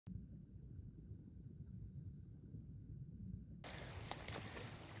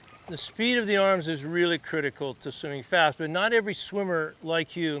The speed of the arms is really critical to swimming fast, but not every swimmer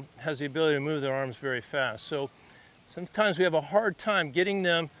like you has the ability to move their arms very fast. So sometimes we have a hard time getting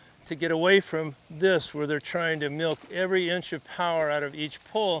them to get away from this, where they're trying to milk every inch of power out of each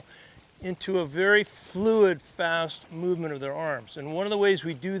pull into a very fluid, fast movement of their arms. And one of the ways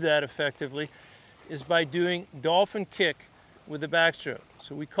we do that effectively is by doing dolphin kick with the backstroke.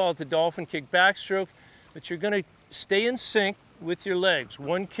 So we call it the dolphin kick backstroke, but you're going to stay in sync with your legs.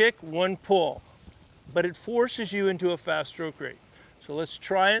 One kick, one pull, but it forces you into a fast stroke rate. So let's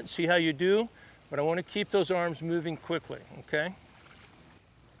try it, see how you do, but I want to keep those arms moving quickly, okay?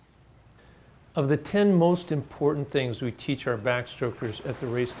 Of the 10 most important things we teach our backstrokers at the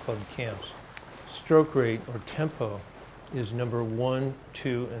race club camps, stroke rate or tempo is number 1,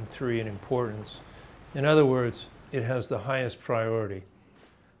 2, and 3 in importance. In other words, it has the highest priority.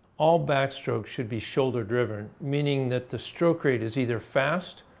 All backstrokes should be shoulder driven, meaning that the stroke rate is either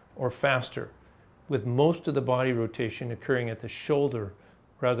fast or faster, with most of the body rotation occurring at the shoulder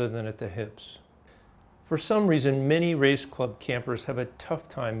rather than at the hips. For some reason, many race club campers have a tough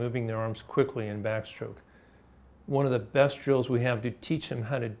time moving their arms quickly in backstroke. One of the best drills we have to teach them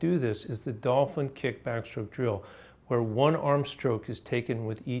how to do this is the dolphin kick backstroke drill, where one arm stroke is taken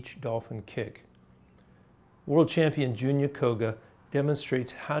with each dolphin kick. World champion Junya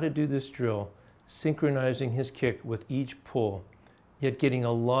demonstrates how to do this drill, synchronizing his kick with each pull, yet getting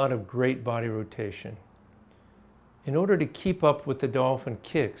a lot of great body rotation. In order to keep up with the dolphin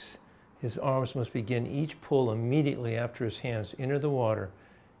kicks, his arms must begin each pull immediately after his hands enter the water,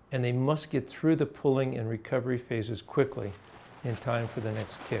 and they must get through the pulling and recovery phases quickly in time for the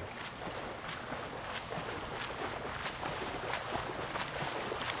next kick.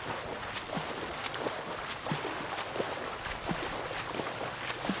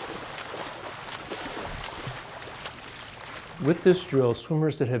 With this drill,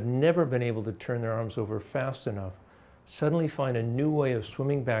 swimmers that have never been able to turn their arms over fast enough suddenly find a new way of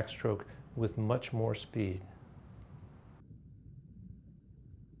swimming backstroke with much more speed.